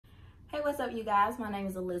Hey, what's up you guys? My name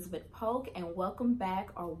is Elizabeth Polk and welcome back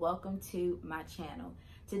or welcome to my channel.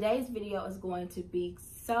 Today's video is going to be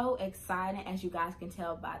so exciting, as you guys can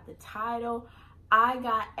tell by the title. I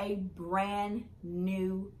got a brand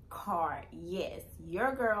new car. Yes,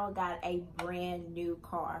 your girl got a brand new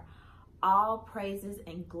car. All praises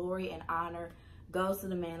and glory and honor goes to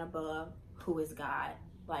the man above, who is God.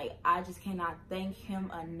 Like, I just cannot thank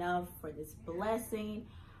him enough for this blessing.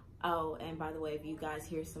 Oh, and by the way, if you guys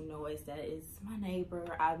hear some noise, that is my neighbor.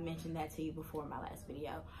 I've mentioned that to you before in my last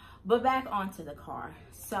video. But back onto the car.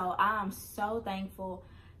 So I'm so thankful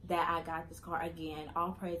that I got this car again.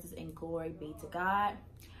 All praises and glory be to God.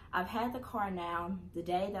 I've had the car now. The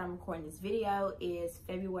day that I'm recording this video is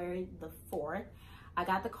February the 4th. I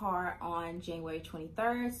got the car on January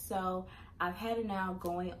 23rd. So I've had it now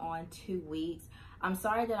going on 2 weeks. I'm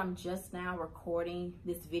sorry that I'm just now recording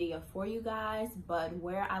this video for you guys, but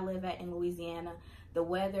where I live at in Louisiana, the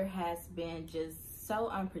weather has been just so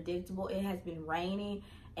unpredictable. It has been rainy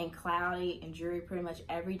and cloudy and dreary pretty much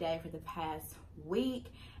every day for the past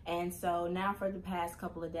week. And so now for the past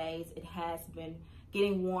couple of days, it has been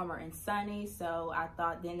getting warmer and sunny. So I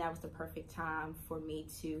thought then that was the perfect time for me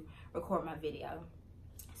to record my video.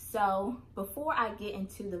 So before I get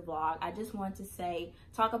into the vlog, I just want to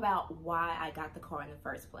talk about why I got the car in the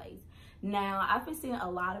first place. Now, I've been seeing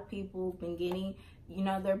a lot of people been getting,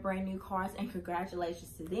 their brand new cars, and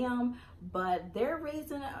congratulations to them, but their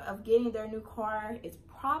reason of getting their new car is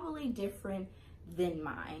probably different than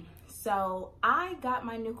mine. So I got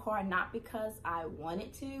my new car not because I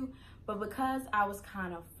wanted to, but because I was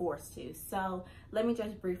kind of forced to. So let me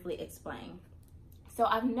just briefly explain. So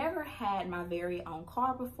I've never had my very own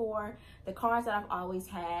car before. The cars that I've always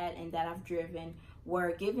had and that I've driven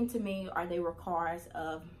were given to me, or they were cars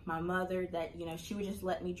of my mother that, she would just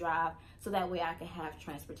let me drive so that way I could have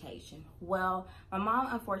transportation. Well, my mom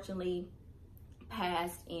unfortunately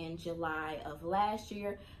passed in July of last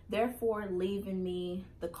year, therefore leaving me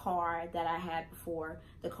the car that I had before,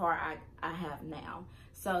 the car I have now.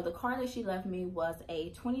 So the car that she left me was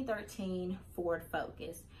a 2013 Ford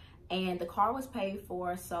Focus. And the car was paid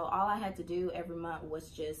for, so all I had to do every month was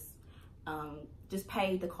just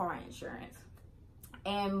pay the car insurance.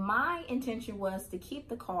 And my intention was to keep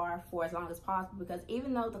the car for as long as possible, because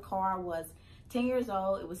even though the car was 10 years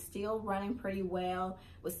old, it was still running pretty well,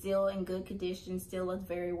 was still in good condition, still looked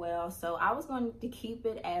very well. So I was going to keep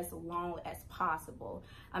it as long as possible.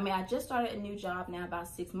 I mean, I just started a new job now about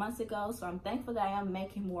 6 months ago, so I'm thankful that I am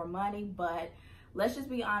making more money, but let's just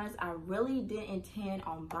be honest, I really didn't intend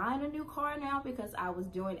on buying a new car now, because I was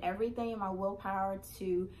doing everything in my willpower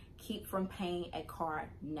to keep from paying a car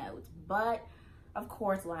note. But of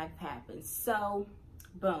course, life happens. So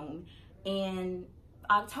boom. In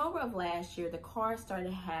October of last year, the car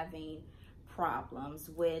started having problems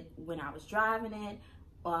with when I was driving it,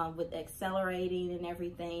 with accelerating and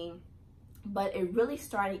everything. But it really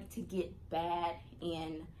started to get bad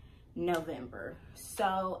in November.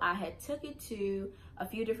 So I had took it to a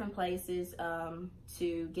few different places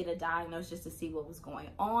to get a diagnosis, just to see what was going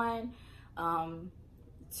on.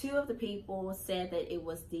 Two of the people said that it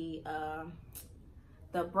was the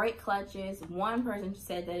brake clutches. One person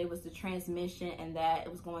said that it was the transmission and that it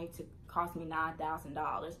was going to cost me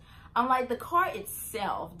 $9,000. I'm like, the car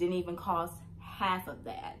itself didn't even cost half of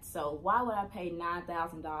that. So why would I pay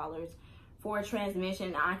 $9,000 for a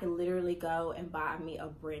transmission? I could literally go and buy me a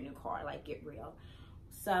brand new car, like, get real.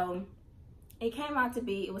 So it came out to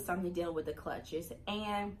be, it was something dealing with the clutches.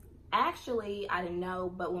 And actually, I didn't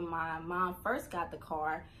know, but when my mom first got the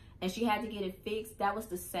car and she had to get it fixed, that was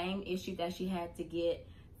the same issue that she had to get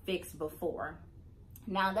fixed before.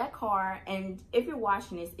 Now that car, and if you're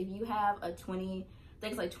watching this, if you have a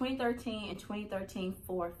 2013 and 2013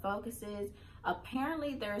 Ford Focuses,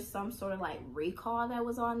 apparently there's some sort of like recall that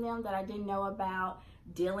was on them that I didn't know about,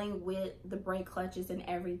 dealing with the brake clutches and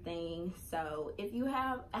everything. So if you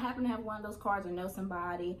happen to have one of those cars or know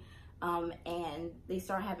somebody and they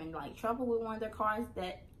start having like trouble with one of their cars,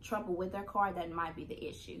 that might be the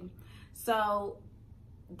issue. So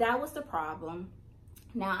that was the problem.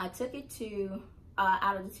 Now I took it to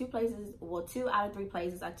out of the 2 places, well, 2 out of 3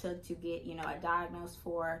 places I took to get a diagnosis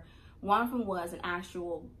for. One of them was an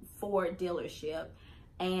actual Ford dealership,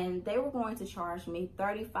 and they were going to charge me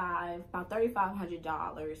about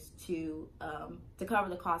 $3,500 to cover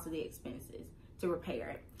the cost of the expenses to repair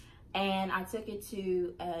it. And I took it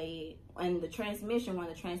to one of the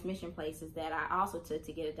transmission places that I also took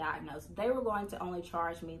to get a diagnosis. They were going to only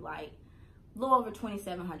charge me like a little over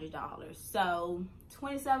 $2,700. So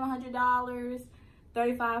 $2,700,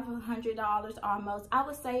 $3,500 almost. I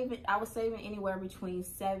was saving anywhere between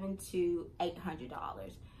 $700 to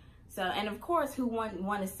 $800. So, and of course, who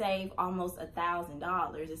want to save almost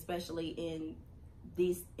 $1,000, especially in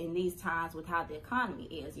these times with how the economy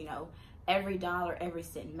is, you know, every dollar, every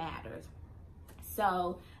cent matters.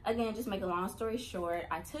 So again, just make a long story short,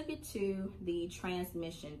 I took it to the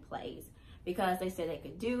transmission place because they said they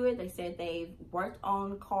could do it. They said they've worked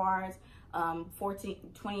on cars,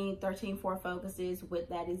 2013 Ford Focuses with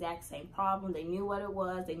that exact same problem. They knew what it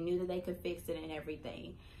was. They knew that they could fix it and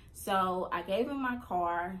everything. So I gave them my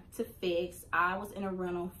car to fix. I was in a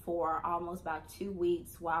rental for almost about 2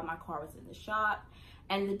 weeks while my car was in the shop.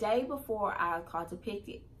 And the day before I called to pick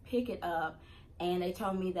it up, and they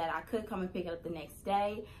told me that I could come and pick it up the next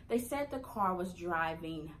day. They said the car was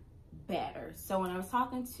driving better. So when I was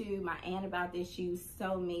talking to my aunt about this, she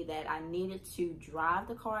told me that I needed to drive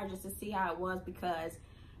the car just to see how it was, because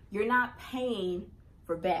you're not paying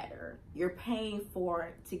for better. You're paying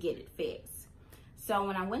to get it fixed. So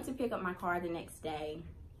when I went to pick up my car the next day,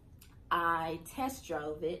 I test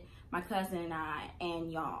drove it, my cousin and I,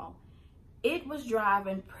 and y'all, it was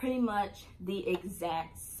driving pretty much the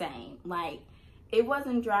exact same. Like, it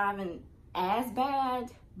wasn't driving as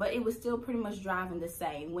bad, but it was still pretty much driving the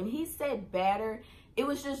same. When he said better, it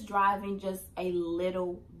was just driving just a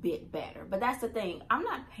little bit better. But that's the thing. I'm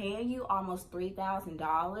not paying you almost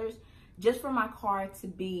 $3,000 just for my car to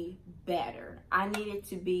be better. I need it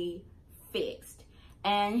to be fixed.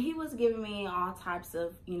 And he was giving me all types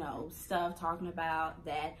of, you know, stuff, talking about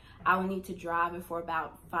that I would need to drive it for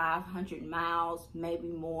about 500 miles, maybe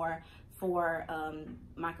more, for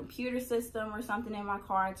my computer system or something in my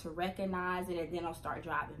car to recognize it, and then I'll start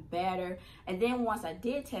driving better. And then once I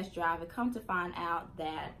did test drive it, come to find out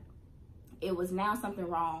that it was now something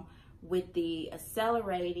wrong with the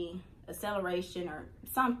acceleration or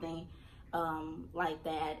something like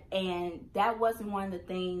that. And that wasn't one of the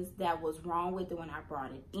things that was wrong with it when I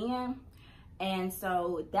brought it in. And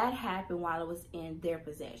so that happened while it was in their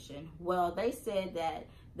possession. Well, they said that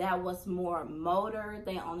that was more motor.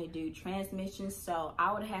 They only do transmissions. So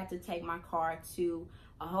I would have to take my car to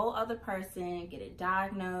a whole other person, get it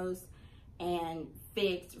diagnosed and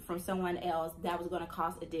fixed from someone else. That was going to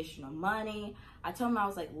cost additional money. I told them, I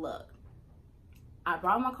was like, look, I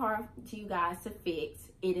brought my car to you guys to fix.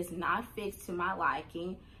 It is not fixed to my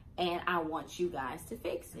liking, and I want you guys to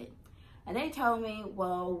fix it. And they told me,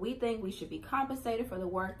 well, we think we should be compensated for the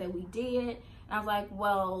work that we did. And I was like,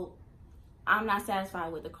 well, I'm not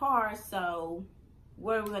satisfied with the car, so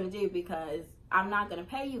what are we going to do? Because I'm not going to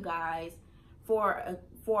pay you guys for a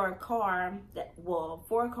car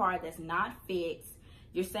that's not fixed.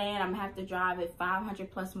 You're saying I'm going to have to drive it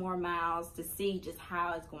 500 plus more miles to see just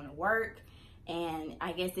how it's going to work. And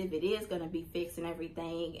I guess if it is going to be fixed and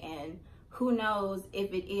everything, and who knows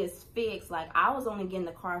if it is fixed, like I was only getting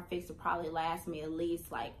the car fixed to probably last me at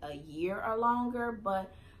least like a year or longer,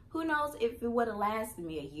 but who knows if it would have lasted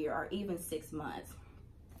me a year or even 6 months.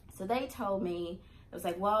 So they told me, it was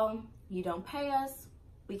like, well, you don't pay us,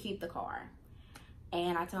 we keep the car.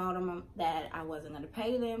 And I told them that I wasn't going to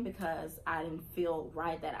pay them because I didn't feel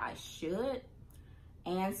right that I should.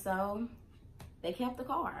 And so they kept the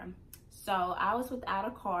car. So I was without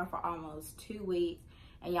a car for almost 2 weeks.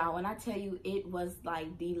 And y'all, when I tell you, it was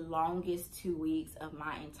like the longest 2 weeks of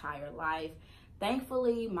my entire life.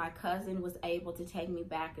 Thankfully, my cousin was able to take me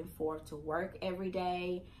back and forth to work every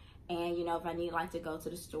day. And, you know, if I need like to go to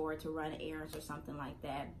the store to run errands or something like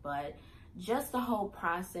that. But just the whole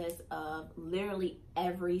process of literally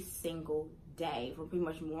every single day, from pretty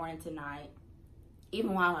much morning to night,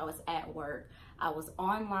 even while I was at work, I was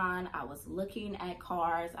online, I was looking at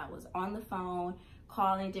cars, I was on the phone,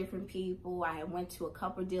 calling different people. I went to a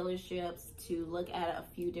couple dealerships to look at a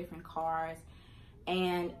few different cars.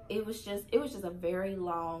 And it was just a very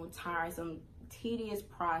long, tiresome, tedious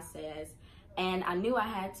process. And I knew I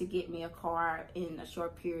had to get me a car in a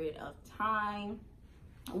short period of time.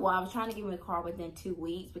 Well, I was trying to get me a car within 2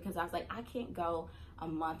 weeks because I was like, I can't go a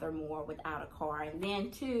month or more without a car. And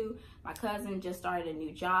then too, my cousin just started a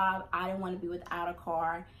new job. I didn't want to be without a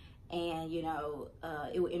car. And, you know,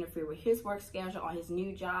 it would interfere with his work schedule on his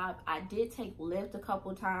new job. I did take Lyft a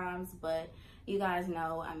couple times, but you guys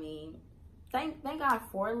know, I mean, thank God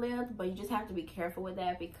for Lyft, but you just have to be careful with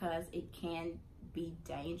that because it can be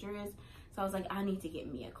dangerous. So I was like, I need to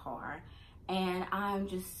get me a car. And I'm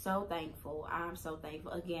just so thankful. I'm so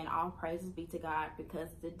thankful. Again, all praises be to God, because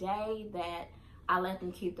the day that I let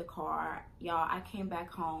them keep the car, y'all, I came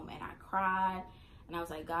back home and I cried. And I was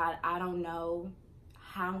like, God, I don't know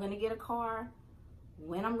how I'm going to get a car,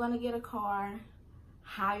 when I'm going to get a car,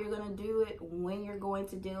 how you're going to do it, when you're going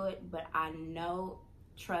to do it. But I know,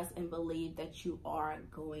 trust, and believe that you are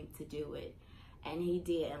going to do it. And he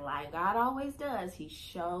did. And like God always does, he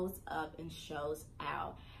shows up and shows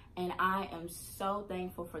out. And I am so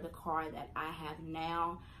thankful for the car that I have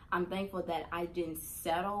now. I'm thankful that I didn't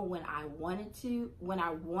settle when I wanted to,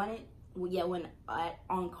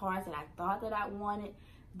 on cars that I thought that I wanted.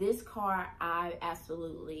 This car I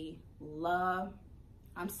absolutely love.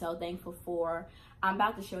 I'm so thankful for. I'm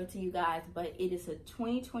about to show it to you guys, but it is a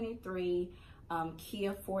 2023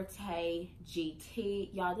 Kia Forte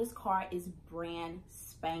GT. Y'all, this car is brand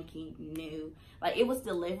spanking new. Like, it was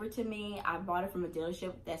delivered to me. I bought it from a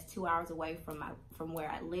dealership that's 2 hours away from where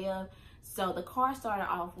I live. So the car started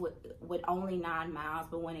off with only 9 miles,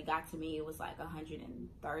 but when it got to me, it was like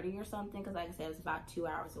 130 or something, because like I said, it's about 2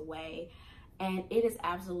 hours away. And it is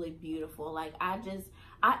absolutely beautiful. Like, I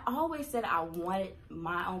always said I wanted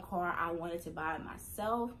my own car. I wanted to buy it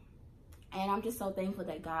myself. And I'm just so thankful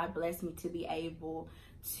that God blessed me to be able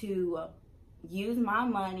to use my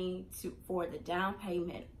money for the down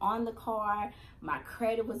payment on the car. My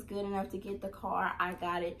credit was good enough to get the car. I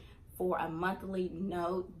got it for a monthly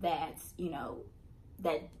note that's, you know,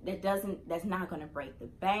 that's not going to break the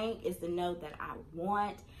bank. It's the note that I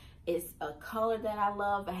want. It's a color that I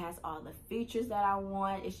love. It has all the features that I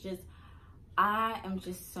want. It's just, I am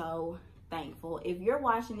just so thankful. If you're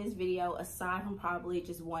watching this video, aside from probably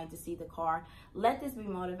just wanting to see the car, let this be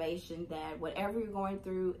motivation that whatever you're going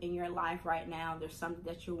through in your life right now, there's something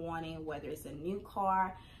that you're wanting, whether it's a new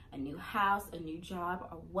car, a new house, a new job,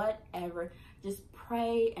 or whatever. Just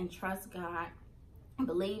pray and trust God and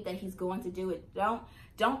believe that he's going to do it.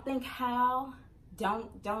 Don't think how,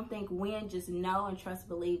 don't think when, just know and trust,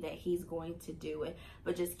 believe that he's going to do it.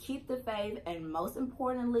 But just keep the faith, and most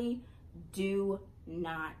importantly, do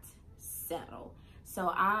not settle.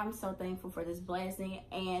 So I'm so thankful for this blessing,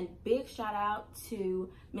 and big shout out to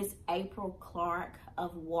Miss April Clark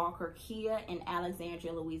of Walker Kia in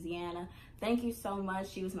Alexandria, Louisiana. Thank you so much.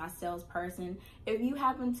 She was my salesperson. If you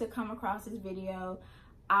happen to come across this video,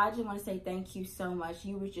 I just want to say thank you so much.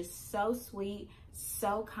 You were just so sweet,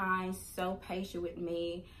 so kind, so patient with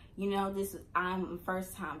me. You know, I'm a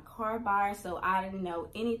first-time car buyer, so I didn't know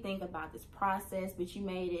anything about this process, but you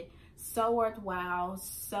made it so worthwhile,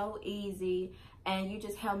 so easy, and you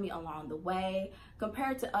just helped me along the way.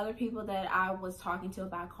 Compared to other people that I was talking to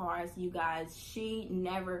about cars, you guys, she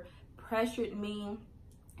never pressured me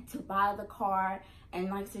to buy the car. And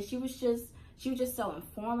like I said, she was just so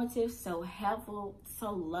informative, so helpful, so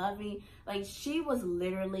loving. Like, she was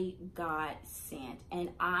literally God sent, and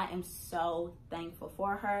I am so thankful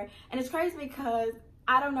for her. And it's crazy because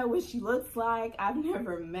I don't know what she looks like. I've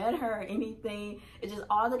never met her or anything. It's just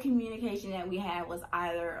all the communication that we had was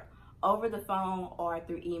either over the phone or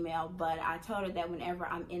through email. But I told her that whenever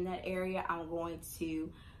I'm in that area, I'm going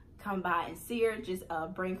to come by and see her, just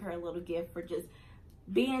bring her a little gift for just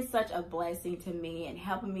being such a blessing to me and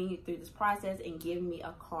helping me through this process and giving me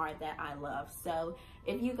a car that I love. So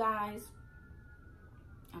if you guys,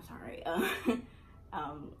 I'm sorry,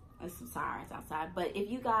 there's some sirens outside, but if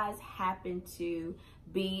you guys happen to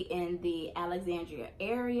be in the Alexandria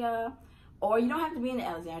area, or you don't have to be in the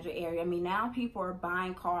Alexandria area. I mean, now people are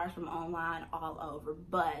buying cars from online all over,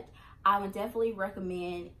 but I would definitely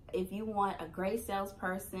recommend, if you want a great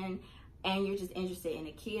salesperson and you're just interested in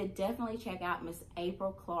a Kia, definitely check out Miss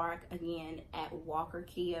April Clark, again, at Walker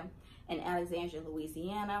Kia in Alexandria,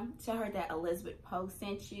 Louisiana. Tell her that Elizabeth Polk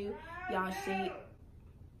sent you. Y'all, okay,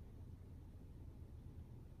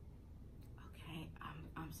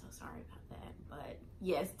 I'm so sorry about that. But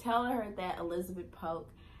yes, tell her that Elizabeth Polk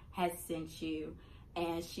has sent you,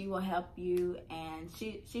 and she will help you, and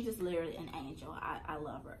she's just literally an angel. I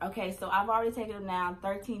love her. Okay, so I've already taken now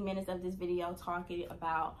 13 minutes of this video talking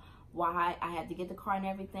about why I had to get the car and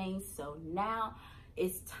everything. So now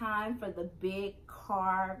it's time for the big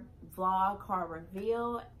car vlog, car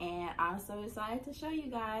reveal, and I'm so excited to show you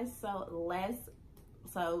guys. So let's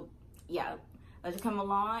come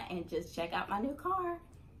along and just check out my new car.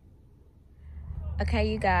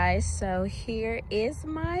 Okay, you guys, so here is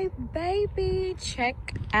my baby. Check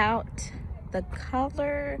out the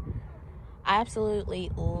color. I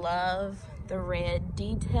absolutely love the red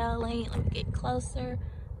detailing. Let me get closer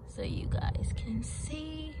so you guys can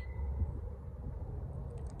see.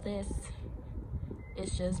 This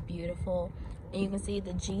is just beautiful. And you can see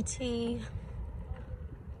the GT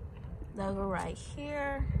logo right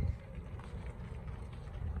here.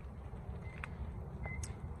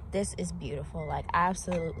 This is beautiful. Like, I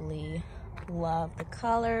absolutely love the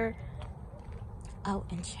color. Oh,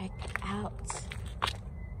 and check out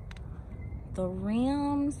the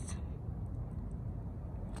rims.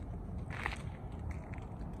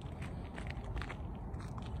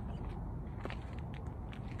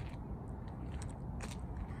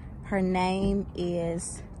 Her name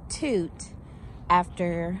is Toot,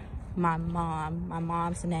 after my mom. My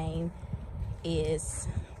mom's name is,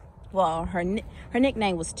 well, her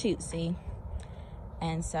nickname was Tootsie,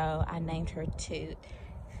 and so I named her Toot.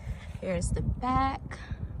 Here's the back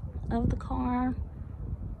of the car.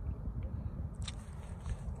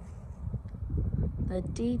 The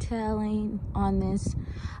detailing on this,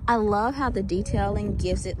 I love how the detailing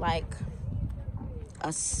gives it like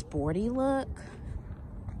a sporty look.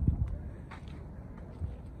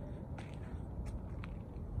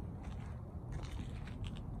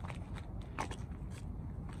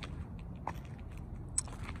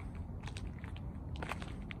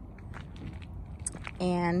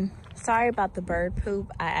 And sorry about the bird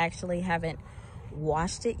poop. I actually haven't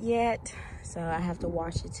washed it yet, so I have to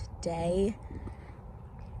wash it today.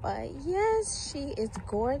 But yes, she is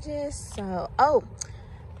gorgeous. So, oh,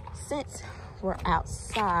 since we're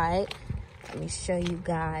outside, let me show you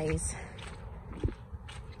guys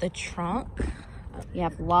the trunk. You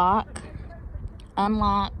have lock,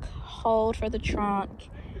 unlock, hold for the trunk,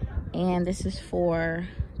 and this is for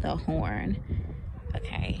the horn.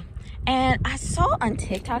 Okay. And I saw on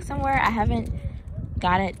TikTok somewhere, I haven't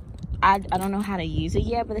got it, I don't know how to use it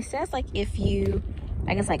yet, but it says like if you,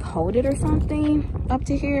 I guess like hold it or something up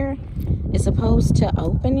to here, it's supposed to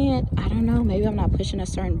open it. I don't know, maybe I'm not pushing a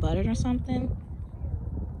certain button or something.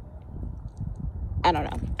 I don't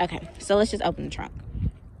know. Okay, so let's just open the trunk.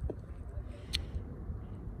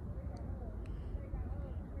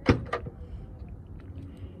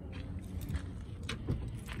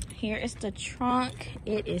 Here is the trunk.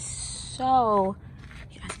 It is so,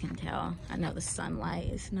 you guys can tell, I know the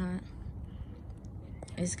sunlight is not,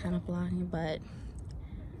 it's kind of blocking, but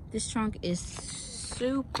this trunk is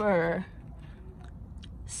super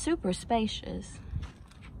spacious.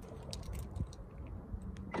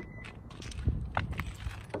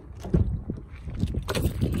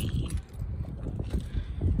 Okay.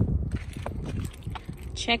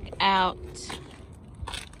 Check out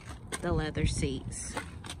the leather seats.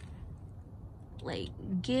 Like,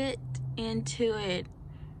 get into it.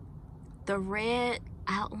 The red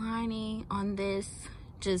outlining on this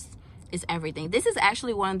just is everything. This is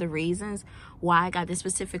actually one of the reasons why I got this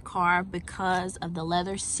specific car, because of the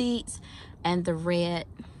leather seats and the red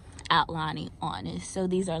outlining on it. So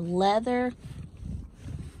these are leather,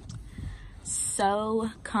 so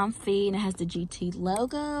comfy, and it has the GT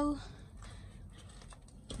logo.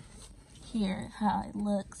 Here how it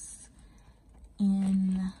looks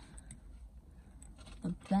in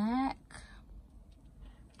the back.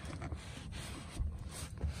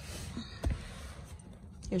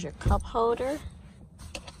 Here's your cup holder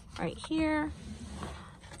right here.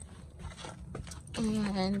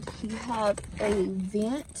 And you have a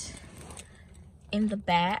vent in the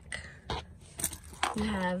back. You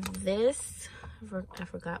have this, I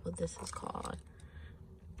forgot what this is called.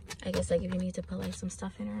 I guess like if you need to put like some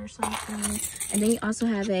stuff in it or something. And then you also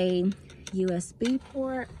have a USB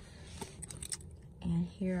port. And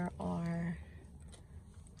here are,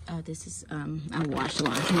 oh, this is, I washed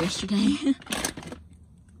laundry yesterday.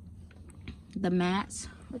 The mats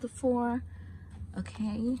for the four.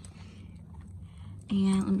 Okay.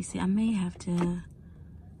 And let me see, I may have to,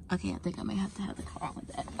 okay, I think I may have to have the car on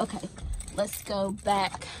with that. Okay, let's go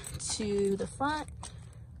back to the front.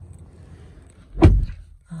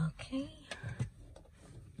 Okay.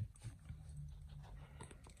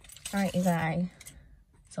 All right, you guys.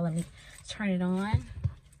 So let me turn it on.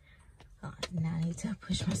 Oh, now I need to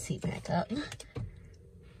push my seat back up.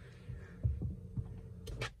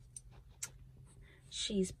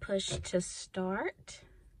 She's pushed to start.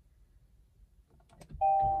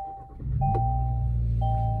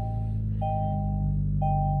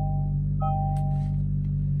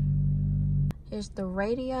 Here's the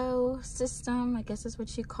radio system, I guess is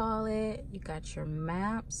what you call it. You got your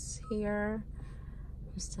maps here.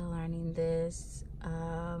 I'm still learning this.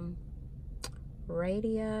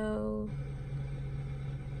 Radio,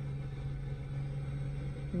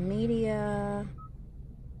 media.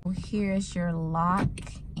 Well, here's your lock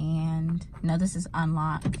and, no, this is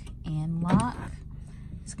unlock and lock.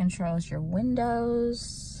 This controls your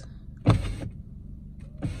windows. Okay.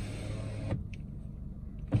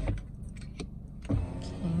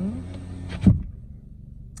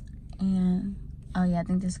 And, oh yeah, I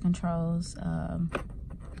think this controls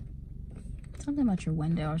something about your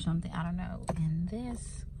window or something, I don't know. And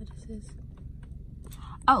this, what is this?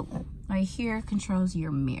 Oh, right here controls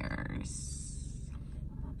your mirrors.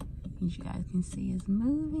 As you guys can see, it's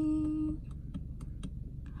moving.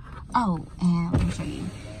 Oh, and let me show you.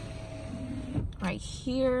 Right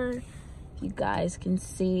here, you guys can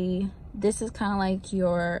see This is kind of like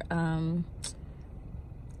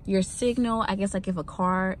your signal, I guess. Like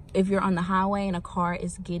if you're on the highway and a car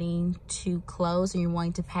is getting too close and you're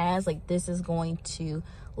wanting to pass, like this is going to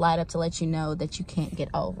light up to let you know that you can't get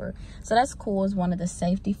over. So that's cool. It's one of the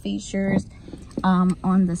safety features.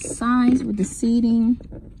 On the sides with the seating,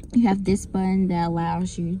 you have this button that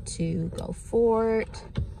allows you to go forward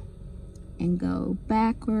and go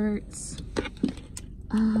backwards.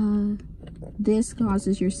 This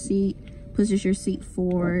pushes your seat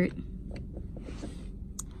forward,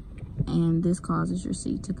 and this causes your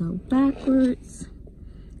seat to go backwards.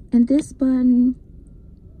 And this button,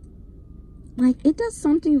 like, it does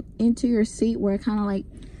something into your seat where it kind of like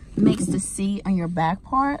makes the seat on your back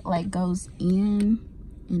part like goes in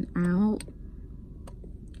and out.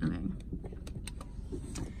 Okay.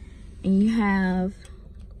 And you have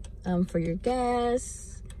for your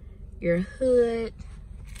gas, your hood,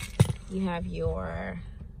 you have your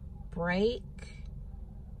brake.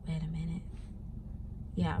 Wait a minute.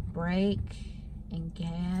 Yeah, brake and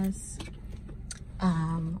gas.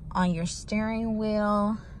 On your steering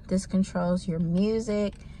wheel, this controls your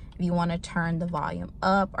music. If you want to turn the volume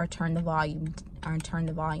up or turn the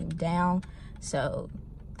volume down. So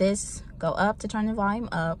this go up to turn the volume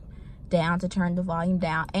up, down to turn the volume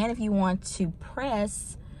down. And if you want to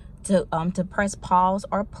press pause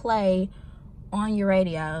or play on your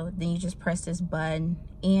radio, then you just press this button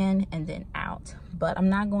in and then out. But I'm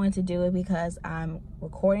not going to do it because I'm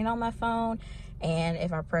recording on my phone, and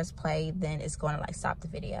if I press play, then it's going to like stop the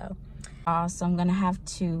video. So I'm gonna have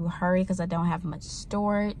to hurry because I don't have much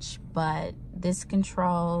storage. But this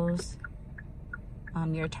controls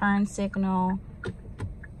your turn signal.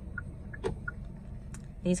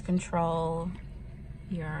 These control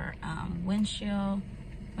your windshield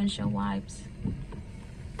wipes.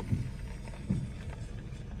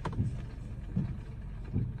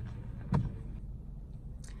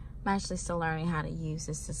 I'm actually still learning how to use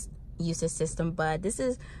this system, but this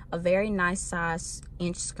is a very nice size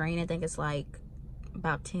inch screen. I think it's like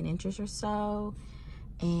about 10 inches or so.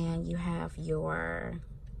 And you have your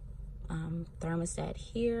thermostat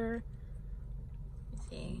here. Let's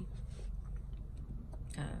see.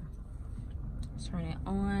 Turn it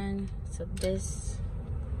on. So this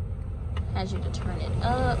has you to turn it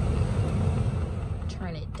up,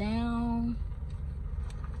 turn it down,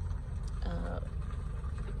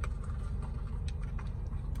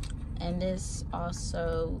 and this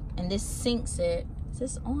syncs it. Is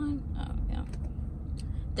this on? Oh yeah.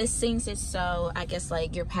 This syncs it, so I guess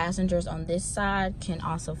like your passengers on this side can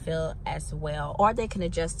also feel as well, or they can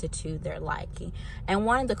adjust it to their liking. And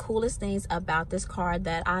one of the coolest things about this car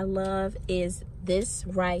that I love is this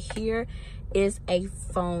right here is a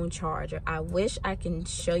phone charger. I wish I can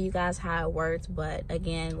show you guys how it works, but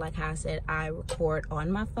again, like I said, I record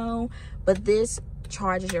on my phone, but this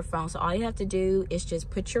charges your phone. So all you have to do is just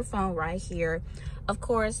put your phone right here, of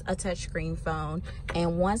course a touchscreen phone,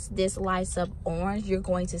 and once this lights up orange, you're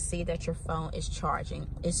going to see that your phone is charging.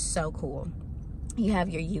 It's so cool. You have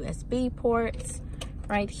your USB ports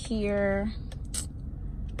right here.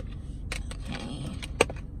 Okay,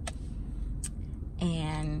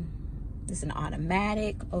 and this is an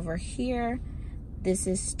automatic over here. This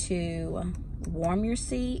is to warm your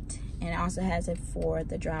seat, and it also has it for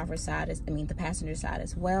the driver's side, the passenger side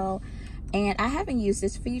as well. And I haven't used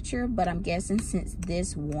this feature, but I'm guessing since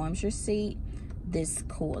this warms your seat, this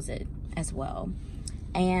cools it as well.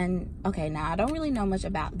 And okay, now I don't really know much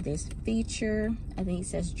about this feature. I think it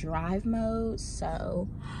says drive mode. So,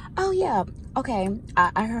 oh yeah, okay,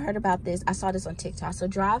 I heard about this. I saw this on TikTok. So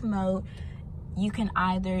drive mode, you can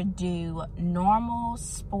either do normal,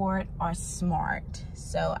 sport, or smart.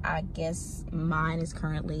 So I guess mine is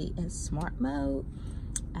currently in smart mode.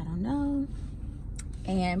 I don't know.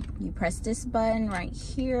 And you press this button right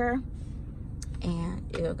here, and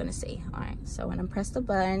you're gonna see. All right, so when I press the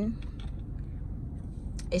button,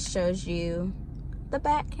 it shows you the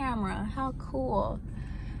back camera. How cool.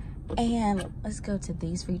 And let's go to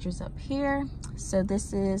these features up here. So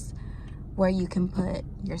this is where you can put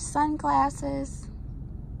your sunglasses.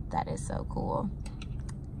 That is so cool.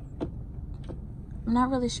 I'm not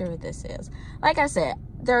really sure what this is. Like I said,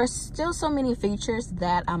 there are still so many features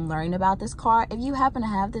that I'm learning about this car. If you happen to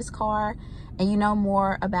have this car and you know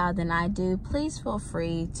more about it than I do, please feel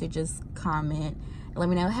free to just comment and let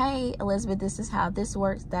me know, hey Elizabeth, this is how this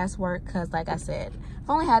works, that's work. Because like I said, I've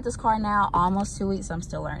only had this car now almost 2 weeks, so I'm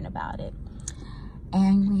still learning about it.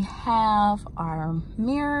 And we have our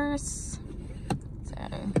mirrors.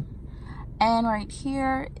 And right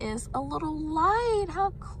here is a little light.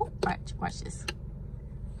 How cool. All right, watch this.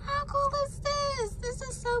 How cool is this? This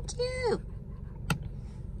is so cute.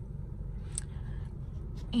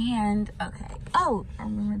 And okay, oh, I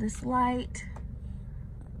remember this light.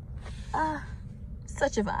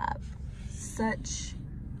 Such a vibe, such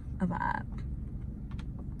a vibe.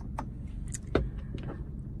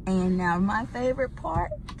 And now my favorite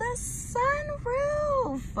part, the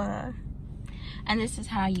sunroof. And this is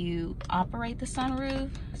how you operate the sunroof.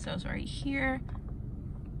 So it's right here.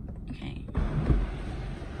 Okay.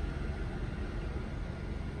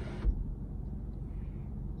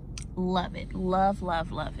 Love it. Love,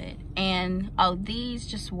 love, love it. And oh, these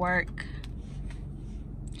just work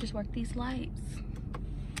these lights.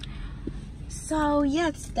 So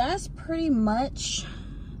yes, that's pretty much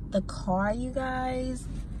the car, you guys.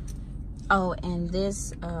 Oh, and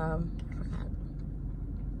this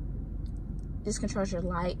this controls your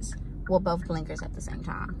lights, well, both blinkers at the same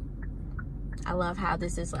time. I love how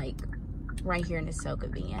this is like right here and it's so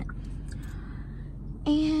convenient.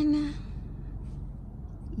 And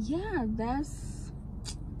yeah, that's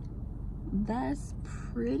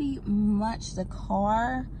pretty much the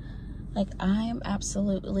car. Like, I am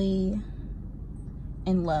absolutely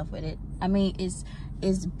in love with it. I mean,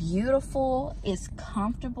 it's beautiful, it's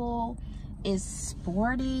comfortable, it's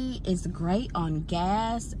sporty, it's great on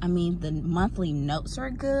gas. I mean, the monthly notes are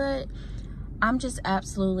good. I'm just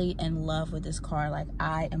absolutely in love with this car. Like,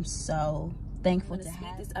 I am so thankful to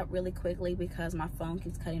speed this up really quickly because my phone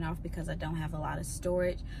keeps cutting off because I don't have a lot of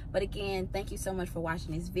storage. But again, thank you so much for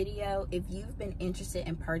watching this video. If you've been interested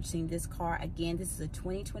in purchasing this car, again, this is a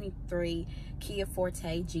 2023 Kia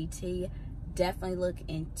Forte GT. Definitely look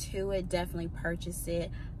into it, definitely purchase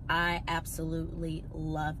it. I absolutely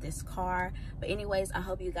love this car. But anyways, I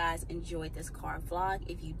hope you guys enjoyed this car vlog.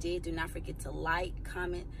 If you did, do not forget to like,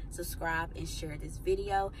 comment, subscribe, and share this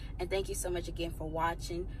video. And thank you so much again for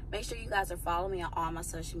watching. Make sure you guys are following me on all my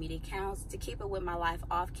social media accounts to keep it with my life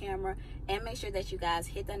off camera. And make sure that you guys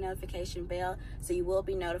hit that notification bell so you will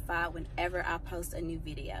be notified whenever I post a new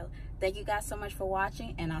video. Thank you guys so much for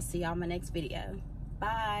watching, and I'll see y'all in my next video.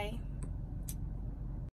 Bye.